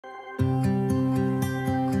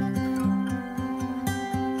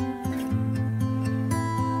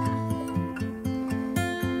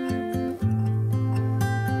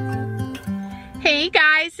Hey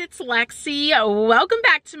guys, it's Lexy. Welcome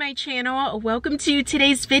back to my channel. Welcome to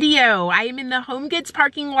today's video. I am in the HOMEGOODS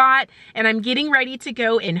parking lot and I'm getting ready to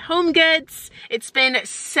go in HOMEGOODS. It's been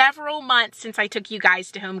several months since I took you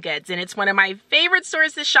guys to HOMEGOODS and it's one of my favorite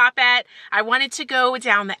stores to shop at. I wanted to go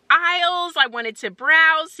down the aisles. I wanted to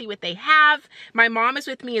browse, see what they have. My mom is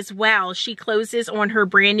with me as well. She closes on her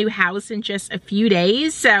brand new house in just a few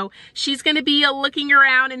days. So she's going to be looking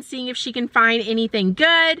around and seeing if she can find anything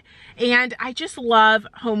good. And I just love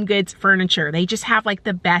HOMEGOODS furniture. They just have like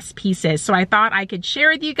the best pieces. So I thought I could share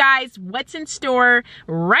with you guys what's in store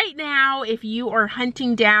right now if you are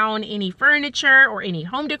hunting down any furniture or any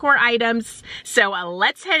home decor items. So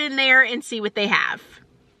let's head in there and see what they have.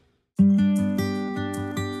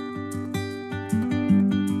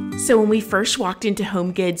 So when we first walked into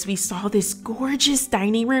HOMEGOODS, we saw this gorgeous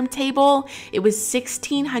dining room table. It was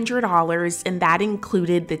 $1,600 and that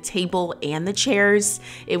included the table and the chairs.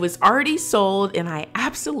 It was already sold and I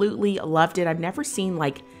absolutely loved it. I've never seen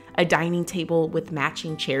like a dining table with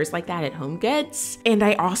matching chairs like that at HOMEGOODS. And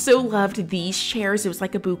I also loved these chairs. It was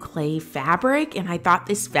like a boucle fabric and I thought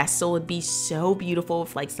this vessel would be so beautiful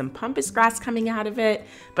with like some pampas grass coming out of it,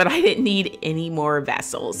 but I didn't need any more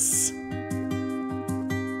vessels.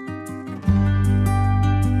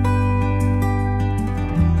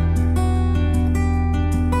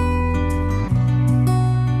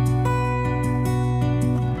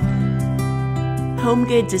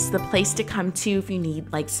 HOMEGOODS is the place to come to if you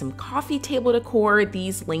need like some coffee table decor.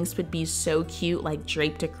 These links would be so cute, like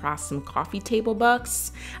draped across some coffee table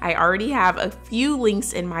books. I already have a few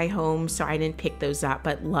links in my home, so I didn't pick those up,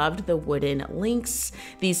 but loved the wooden links.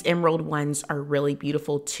 These emerald ones are really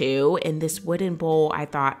beautiful too. And this wooden bowl I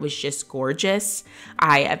thought was just gorgeous.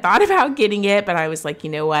 I thought about getting it, but I was like,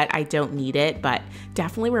 you know what? I don't need it, but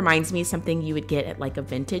definitely reminds me of something you would get at like a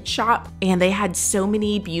vintage shop. And they had so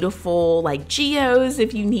many beautiful like geodes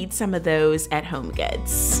if you need some of those at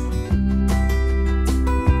HOMEGOODS.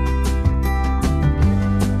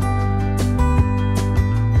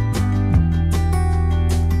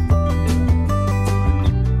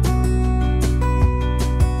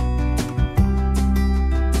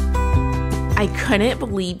 I couldn't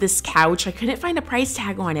believe this couch. I couldn't find a price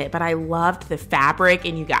tag on it, but I loved the fabric.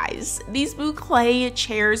 And you guys, these boucle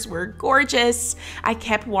chairs were gorgeous. I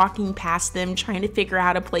kept walking past them, trying to figure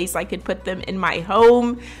out a place I could put them in my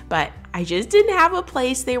home, but I just didn't have a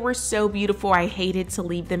place. They were so beautiful. I hated to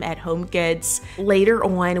leave them at HOMEGOODS. Later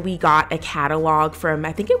on, we got a catalog from,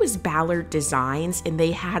 I think it was Ballard Designs, and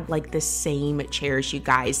they had like the same chairs, you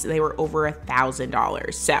guys. They were over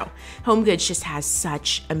 $1,000. So HOMEGOODS just has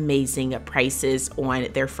such amazing prices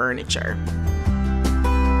on their furniture.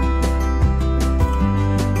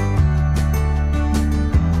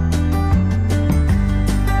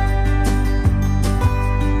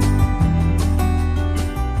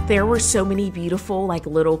 There were so many beautiful like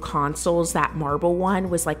little consoles. That marble one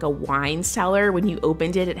was like a wine cellar. When you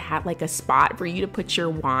opened it, it had like a spot for you to put your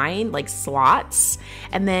wine, like slots.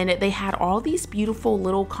 And then they had all these beautiful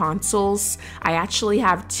little consoles. I actually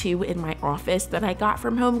have two in my office that I got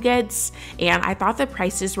from HOMEGOODS, and I thought the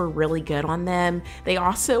prices were really good on them. They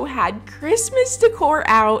also had Christmas decor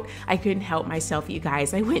out. I couldn't help myself, you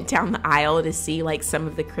guys. I went down the aisle to see like some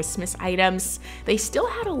of the Christmas items. They still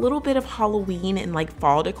had a little bit of Halloween and like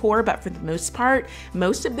fall decor, but for the most part,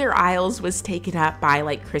 most of their aisles was taken up by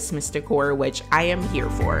like Christmas decor, which I am here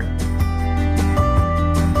for.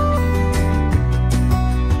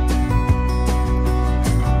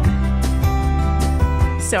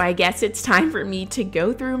 So I guess it's time for me to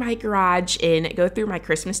go through my garage and go through my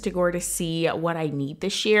Christmas decor to see what I need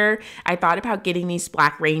this year. I thought about getting these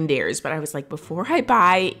black reindeers, but I was like, before I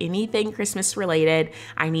buy anything Christmas related,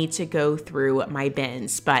 I need to go through my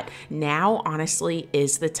bins. But now, honestly,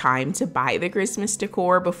 is the time to buy the Christmas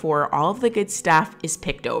decor before all of the good stuff is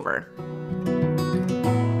picked over.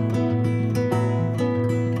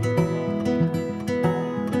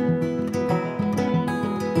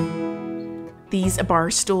 These bar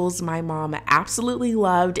stools my mom absolutely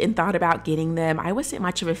loved and thought about getting them. I wasn't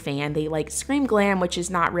much of a fan. They like scream glam, which is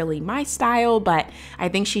not really my style, but I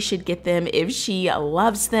think she should get them if she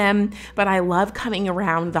loves them. But I love coming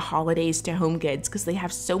around the holidays to HOMEGOODS because they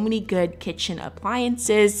have so many good kitchen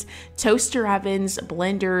appliances, toaster ovens,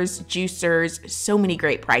 blenders, juicers, so many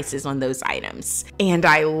great prices on those items. And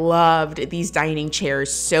I loved these dining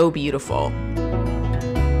chairs, so beautiful.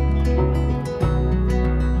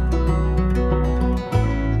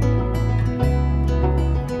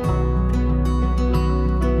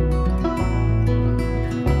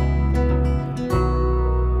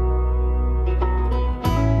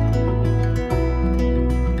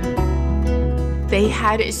 They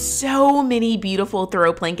had so many beautiful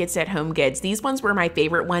throw blankets at HomeGoods. These ones were my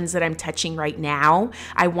favorite ones that I'm touching right now.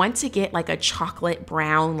 I want to get like a chocolate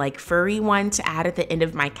brown, like furry one to add at the end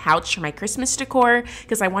of my couch for my Christmas decor,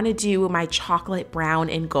 because I want to do my chocolate brown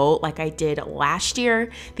and gold like I did last year.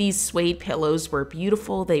 These suede pillows were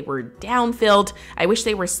beautiful. They were down-filled. I wish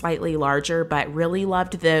they were slightly larger, but really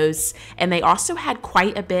loved those. And they also had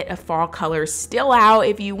quite a bit of fall colors still out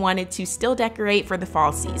if you wanted to still decorate for the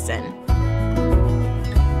fall season.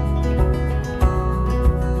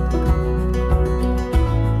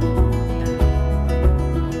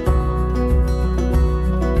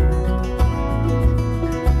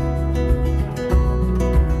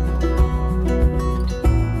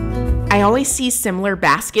 I always see similar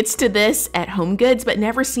baskets to this at HomeGoods, but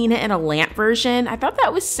never seen it in a lamp version. I thought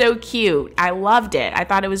that was so cute. I loved it. I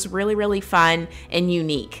thought it was really, really fun and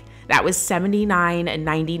unique. That was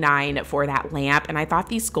 $79.99 for that lamp, and I thought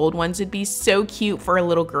these gold ones would be so cute for a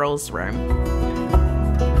little girl's room.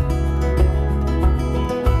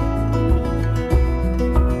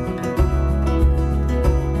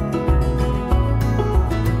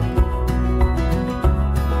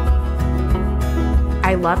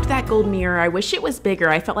 I loved that gold mirror. I wish it was bigger.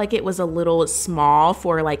 I felt like it was a little small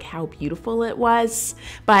for like how beautiful it was,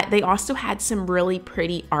 but they also had some really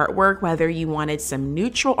pretty artwork, whether you wanted some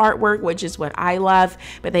neutral artwork, which is what I love,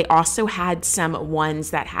 but they also had some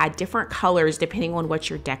ones that had different colors depending on what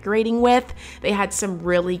you're decorating with. They had some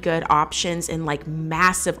really good options and like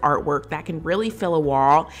massive artwork that can really fill a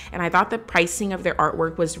wall, and I thought the pricing of their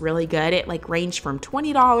artwork was really good. It like ranged from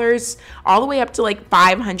 $20 all the way up to like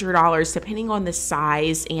 $500 depending on the size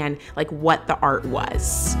and like what the art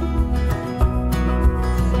was.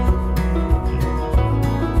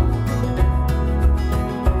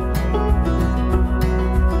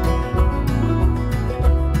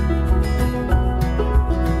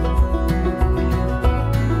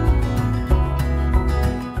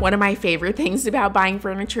 One of my favorite things about buying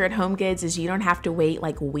furniture at HomeGoods is you don't have to wait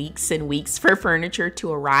like weeks and weeks for furniture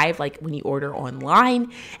to arrive, like when you order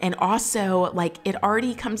online. And also, like, it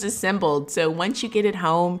already comes assembled. So once you get it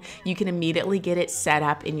home, you can immediately get it set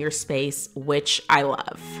up in your space, which I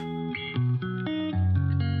love.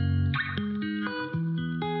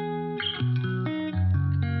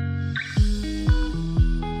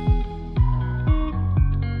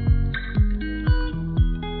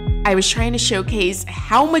 I was trying to showcase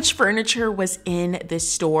how much furniture was in this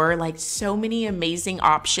store, like so many amazing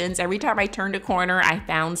options. Every time I turned a corner, I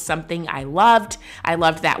found something I loved. I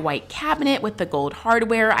loved that white cabinet with the gold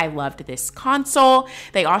hardware. I loved this console.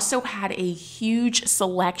 They also had a huge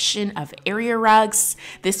selection of area rugs.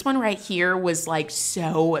 This one right here was like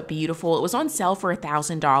so beautiful. It was on sale for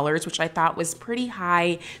 $1,000, which I thought was pretty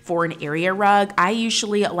high for an area rug. I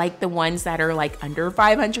usually like the ones that are like under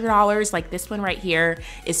 $500. Like this one right here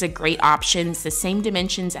is a great option. It's the same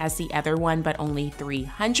dimensions as the other one, but only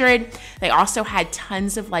 $300. They also had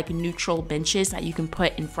tons of like neutral benches that you can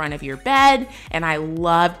put in front of your bed, and I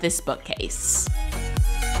loved this bookcase.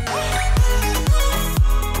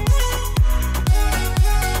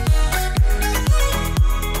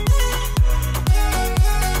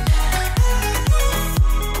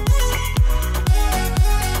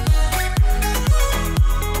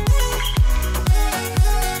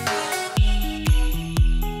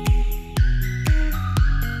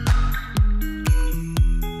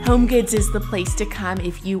 HomeGoods is the place to come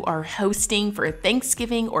if you are hosting for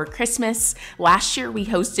Thanksgiving or Christmas. Last year we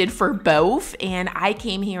hosted for both, and I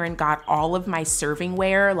came here and got all of my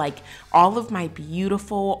servingware, like all of my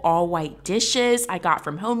beautiful all white dishes I got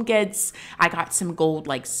from HomeGoods. I got some gold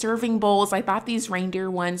like serving bowls. I thought these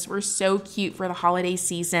reindeer ones were so cute for the holiday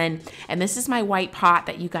season. And this is my white pot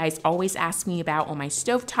that you guys always ask me about on my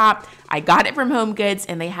stovetop. I got it from HomeGoods,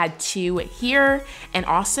 and they had two here. And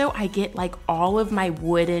also I get like all of my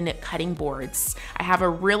wooden cutting boards. I have a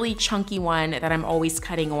really chunky one that I'm always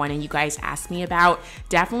cutting on, and you guys ask me about.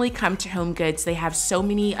 Definitely come to HomeGoods. They have so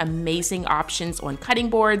many amazing options on cutting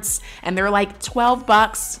boards, and they're like 12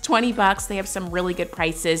 bucks, 20 bucks. They have some really good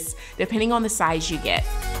prices depending on the size you get.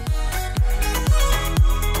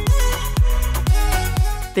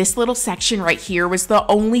 This little section right here was the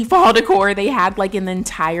only fall decor they had like in the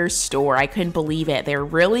entire store. I couldn't believe it. They're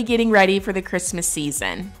really getting ready for the Christmas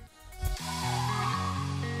season.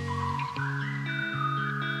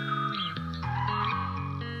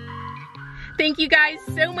 Thank you guys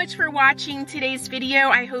so much for watching today's video.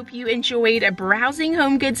 I hope you enjoyed browsing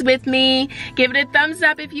HomeGoods with me. Give it a thumbs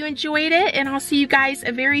up if you enjoyed it, and I'll see you guys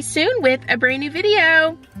very soon with a brand new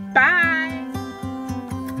video. Bye!